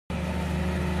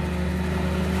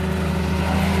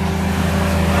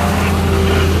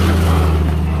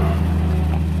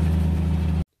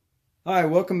Hi,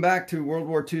 welcome back to World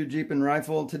War II Jeep and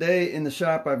Rifle. Today in the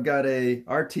shop I've got a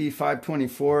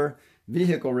RT-524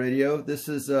 vehicle radio. This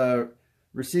is a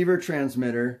receiver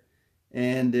transmitter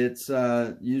and it's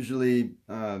usually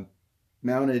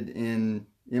mounted in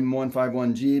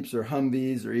M151 Jeeps or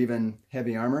Humvees or even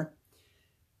heavy armor.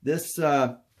 This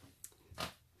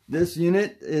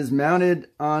unit is mounted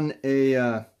on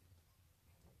a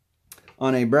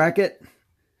bracket,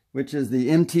 which is the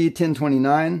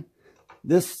MT-1029.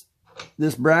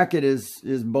 This bracket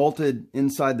is bolted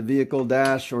inside the vehicle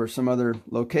dash or some other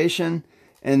location,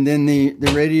 and then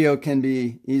the radio can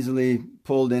be easily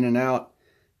pulled in and out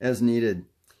as needed.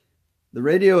 The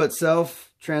radio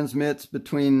itself transmits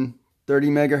between 30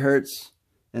 megahertz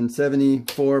and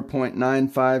 74.95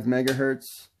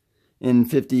 megahertz in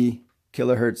 50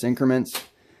 kilohertz increments.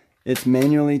 It's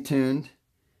manually tuned,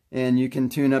 and you can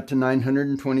tune up to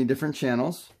 920 different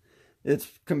channels. It's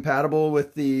compatible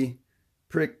with the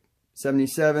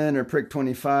PRC-77 or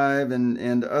PRC-25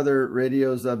 and other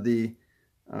radios of the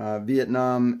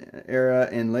Vietnam era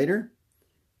and later.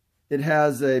 It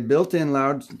has a built-in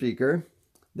loudspeaker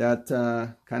that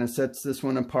kind of sets this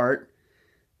one apart.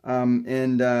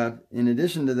 In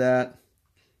addition to that,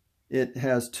 it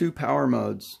has two power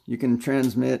modes. You can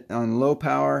transmit on low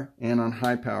power and on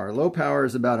high power. Low power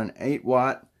is about an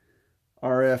 8-watt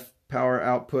RF power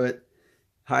output.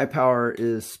 High power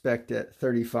is spec'd at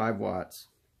 35 watts.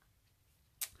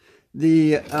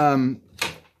 The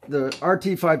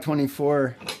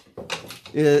RT-524,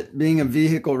 it being a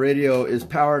vehicle radio, is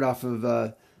powered off of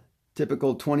a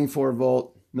typical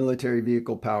 24-volt military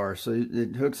vehicle power. So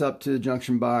it hooks up to the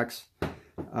junction box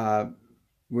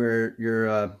where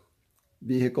your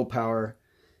vehicle power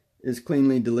is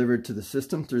cleanly delivered to the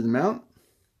system through the mount.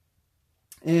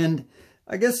 And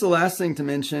I guess the last thing to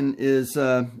mention is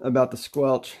about the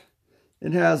squelch.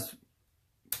 It has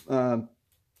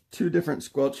two different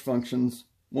squelch functions.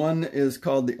 One is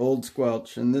called the old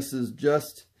squelch, and this is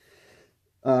just,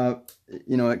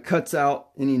 it cuts out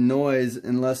any noise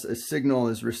unless a signal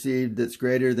is received that's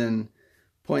greater than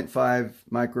 0.5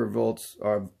 microvolts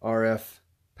of RF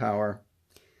power.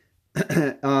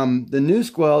 The new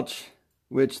squelch,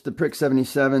 which the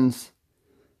PRC-77s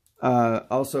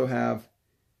also have,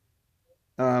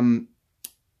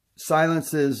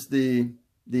 silences the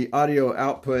audio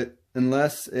output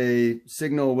unless a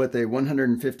signal with a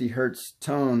 150 hertz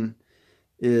tone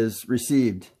is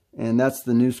received, and that's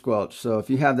the new squelch. So if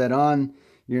you have that on,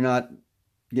 you're not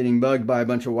getting bugged by a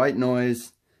bunch of white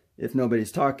noise if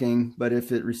nobody's talking, but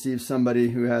if it receives somebody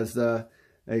who has a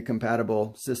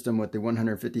compatible system with the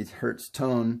 150 hertz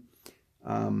tone,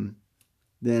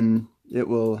 then it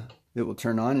will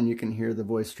turn on and you can hear the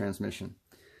voice transmission.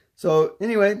 So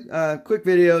anyway, quick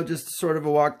video, just sort of a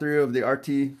walkthrough of the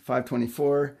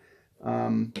RT-524.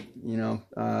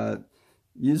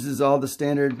 Uses all the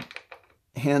standard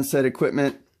handset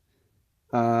equipment.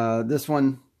 This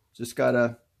one just got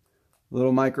a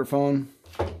little microphone,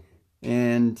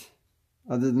 and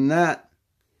other than that,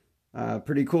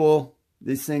 pretty cool.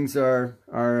 These things are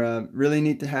really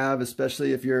neat to have,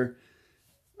 especially if you're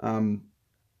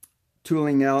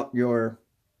tooling out your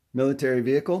military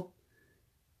vehicle.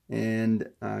 And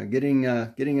getting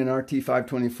an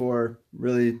RT-524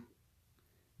 really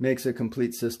makes a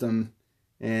complete system,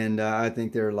 and I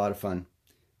think they're a lot of fun.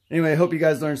 Anyway, I hope you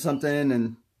guys learned something,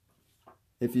 and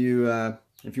if you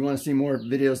want to see more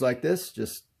videos like this,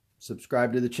 just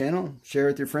subscribe to the channel, share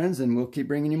with your friends, and we'll keep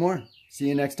bringing you more. See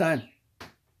you next time.